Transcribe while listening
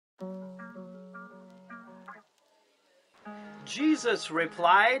Jesus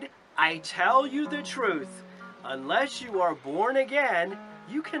replied, "I tell you the truth, unless you are born again,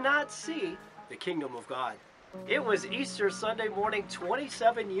 you cannot see the kingdom of God." It was Easter Sunday morning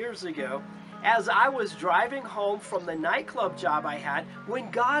 27 years ago, as I was driving home from the nightclub job I had,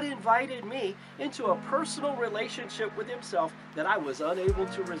 when God invited me into a personal relationship with Himself that I was unable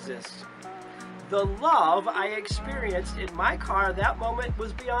to resist. The love I experienced in my car that moment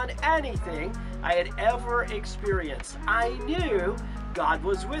was beyond anything I had ever experienced. I knew God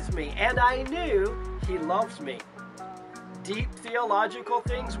was with me, and I knew He loved me. Deep theological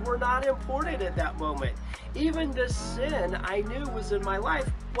things were not important at that moment. Even the sin I knew was in my life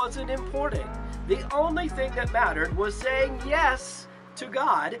wasn't important. The only thing that mattered was saying yes to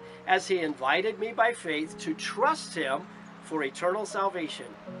God as He invited me by faith to trust Him for eternal salvation.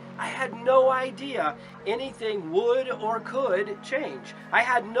 I had no idea anything would or could change. I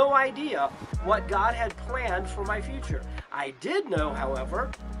had no idea what God had planned for my future. I did know,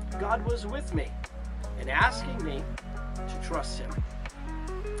 however, God was with me and asking me to trust Him.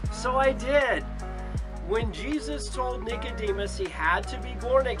 So I did. When Jesus told Nicodemus he had to be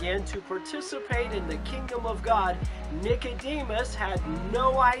born again to participate in the kingdom of God, Nicodemus had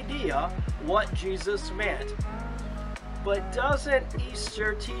no idea what Jesus meant. But doesn't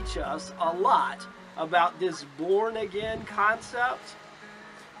Easter teach us a lot about this born-again concept?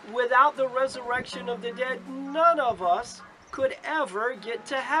 Without the resurrection of the dead, none of us could ever get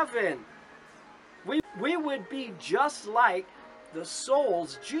to heaven. We would be just like the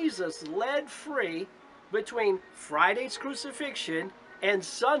souls Jesus led free between Friday's crucifixion and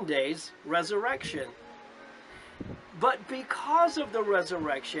Sunday's resurrection. But because of the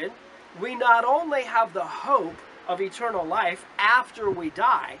resurrection, we not only have the hope of eternal life after we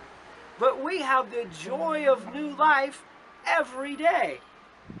die, but we have the joy of new life every day.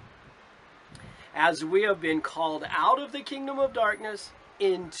 As we have been called out of the kingdom of darkness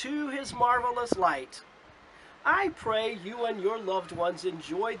into His marvelous light, I pray you and your loved ones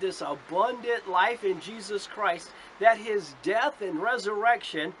enjoy this abundant life in Jesus Christ that His death and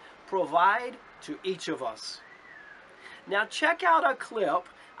resurrection provide to each of us. Now check out a clip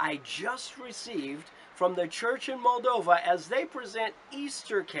I just received from the church in Moldova as they present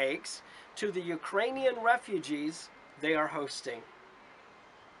Easter cakes to the Ukrainian refugees they are hosting.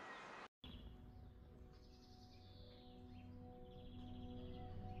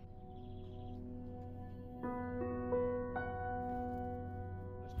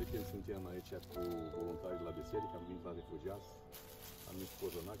 Suntem aici cu voluntarii la biserică, am venit la refugiați, am venit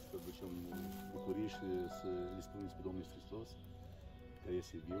cozonați să ducem bucurii și să îi spunem pe Domnul Iisus Hristos, care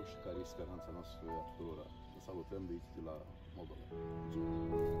este viu și care este speranța noastră a tuturor. Vă salutăm de aici, de la Moldova.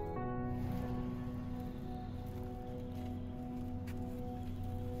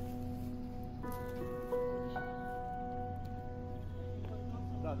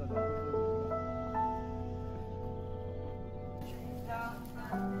 Da.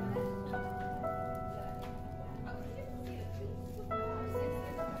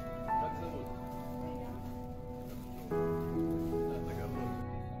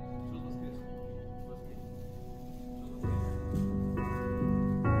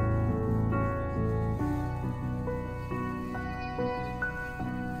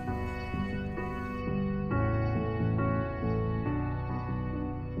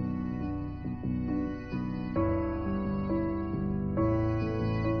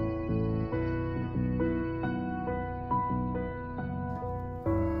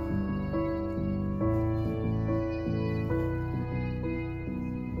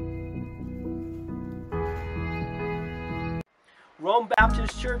 Rome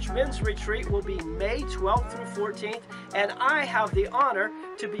Baptist Church Men's Retreat will be May 12th through 14th, and I have the honor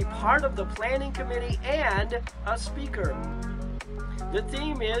to be part of the planning committee and a speaker. The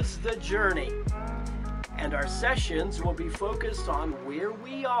theme is The Journey, and our sessions will be focused on where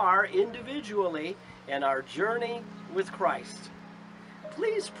we are individually and our journey with Christ.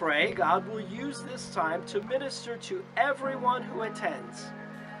 Please pray God will use this time to minister to everyone who attends.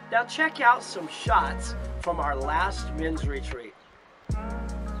 Now check out some shots from our last men's retreat.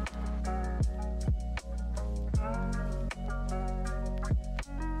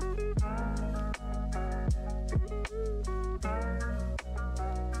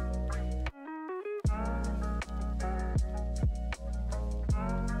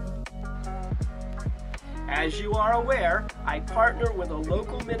 As you are aware, I partner with a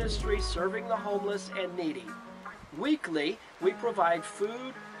local ministry serving the homeless and needy. Weekly, we provide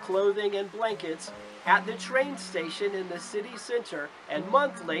food, clothing, and blankets at the train station in the city center, and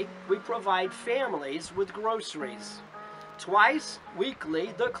monthly, we provide families with groceries. Twice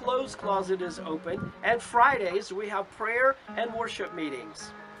weekly, the clothes closet is open, and Fridays we have prayer and worship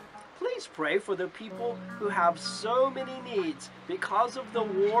meetings. Please pray for the people who have so many needs because of the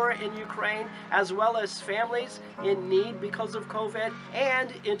war in Ukraine, as well as families in need because of COVID,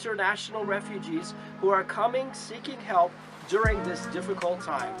 and international refugees who are coming seeking help during this difficult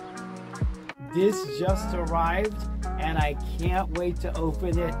time. This just arrived, and I can't wait to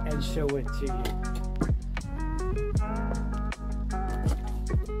open it and show it to you.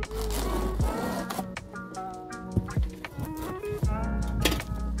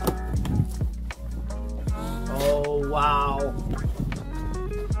 Oh, wow.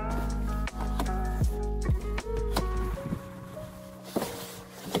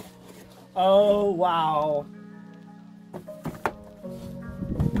 Oh, wow.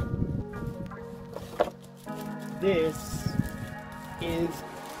 This is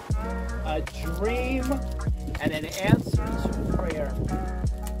a dream and an answer to prayer.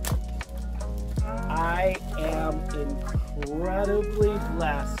 I am incredibly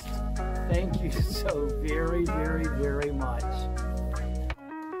blessed. Thank you so very, very, very much.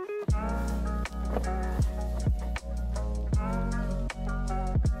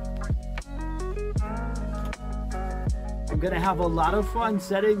 I'm going to have a lot of fun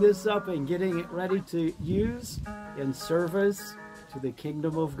setting this up and getting it ready to use in service to the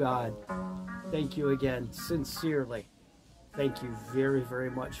kingdom of God. Thank you again, sincerely. Thank you very,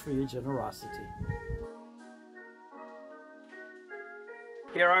 very much for your generosity.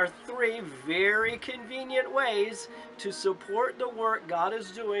 Here are 3 very convenient ways to support the work God is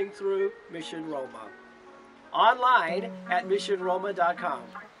doing through Mission Roma. Online at missionroma.com.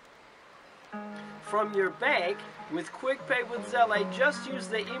 From your bank with QuickPay with Zelle, just use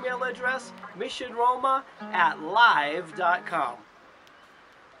the email address missionroma@live.com.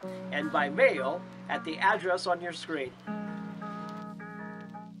 And by mail at the address on your screen.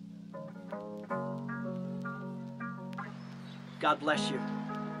 God bless you.